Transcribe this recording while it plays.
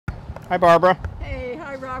Hi, Barbara. Hey,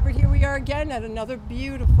 hi, Robert. Here we are again at another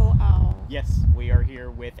beautiful owl. Yes, we are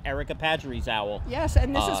here with Erica Padgery's owl. Yes,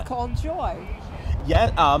 and this is called Joy.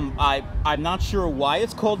 Yeah, I'm not sure why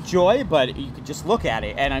it's called Joy, but you could just look at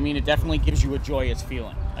it, and I mean, it definitely gives you a joyous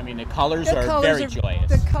feeling. I mean, the colors are very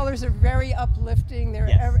joyous. The colors are very uplifting. They're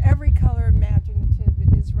Yes. Every color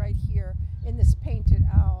imaginative is right here in this painted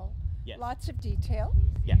owl. Yes. Lots of detail.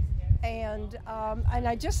 Yes. And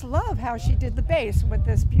I just love how she did the base with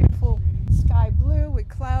this beautiful sky blue with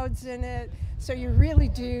clouds in it. So you really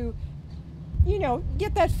do,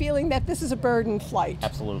 get that feeling that this is a bird in flight.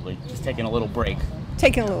 Absolutely. Just taking a little break.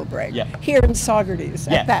 Taking a little break. Yeah. Here in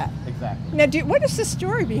Saugerties at that. Exactly. Now, what is the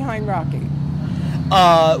story behind Rocky?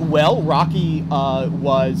 Well, Rocky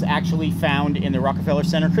was actually found in the Rockefeller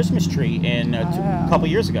Center Christmas tree in a couple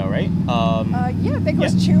years ago, right? Yeah, I think it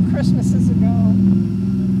was 2 Christmases ago.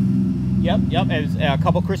 Yep. It was a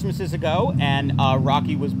couple Christmases ago, and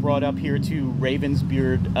Rocky was brought up here to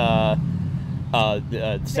Ravensbeard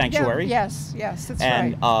Sanctuary. Yes, that's right.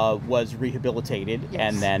 And was rehabilitated, Yes.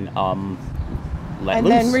 and then let and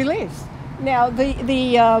loose. then released. Now,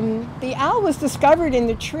 the owl was discovered in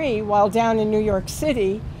the tree while down in New York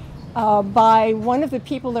City by one of the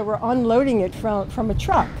people that were unloading it from a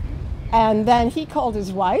truck. And then he called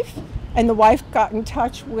his wife, and the wife got in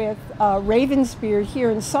touch with Ravensbeard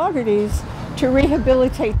here in Saugerties to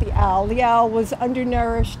rehabilitate the owl. The owl was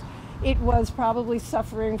undernourished. It was probably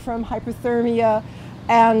suffering from hypothermia.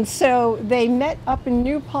 And so they met up in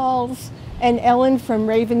New Paltz, and Ellen from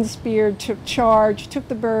Ravensbeard took charge, took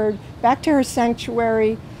the bird back to her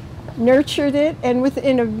sanctuary, nurtured it, and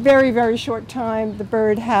within a very, very short time, the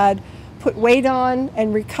bird had put weight on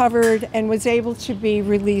and recovered and was able to be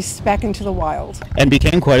released back into the wild. And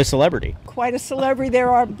became quite a celebrity. Quite a celebrity.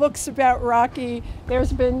 There are books about Rocky.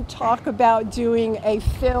 There's been talk about doing a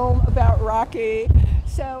film about Rocky.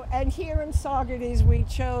 So, and here in Saugerties, we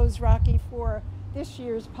chose Rocky for this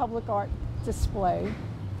year's public art display.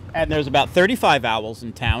 And there's about 35 owls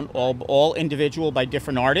in town, all individual by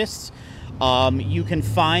different artists. You can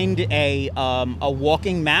find a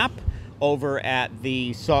walking map over at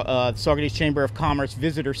the Saugerties Chamber of Commerce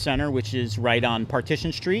Visitor Center, which is right on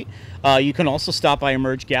Partition Street. You can also stop by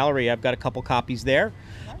Emerge Gallery. I've got a couple copies there.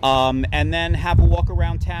 And then have a walk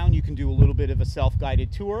around town. You can do a little bit of a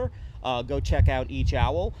self-guided tour. Go check out each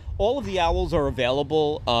owl. All of the owls are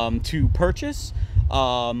available to purchase.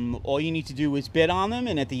 All you need to do is bid on them,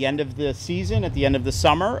 and at the end of the season, at the end of the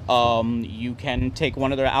summer, you can take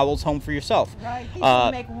one of the owls home for yourself. Right,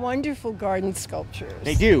 people make wonderful garden sculptures.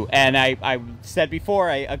 They do, and I said before,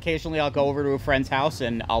 occasionally I'll go over to a friend's house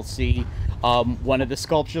and I'll see one of the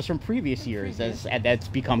sculptures from previous years, and that's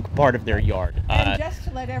become part of their yard. And just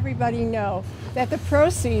to let everybody know that the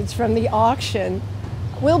proceeds from the auction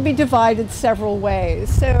will be divided several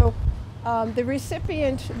ways. So the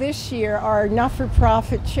recipient this year, our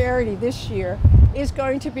not-for-profit charity this year, is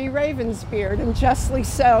going to be Ravensbeard, and justly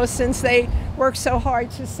so, since they worked so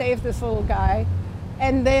hard to save this little guy.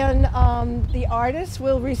 And then the artists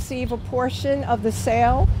will receive a portion of the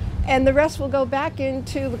sale, and the rest will go back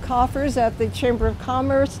into the coffers at the Chamber of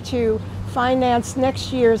Commerce to finance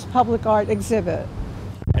next year's public art exhibit.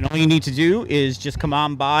 And all you need to do is just come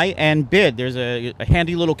on by and bid. There's a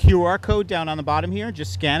handy little QR code down on the bottom here.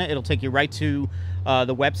 Just scan it. It'll take you right to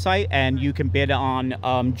the website, and you can bid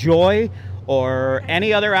on Joy or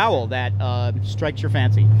any other owl that strikes your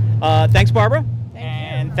fancy. Thanks, Barbara. Thank you.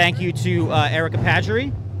 And thank you to Erica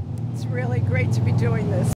Padgery. It's really great to be doing this.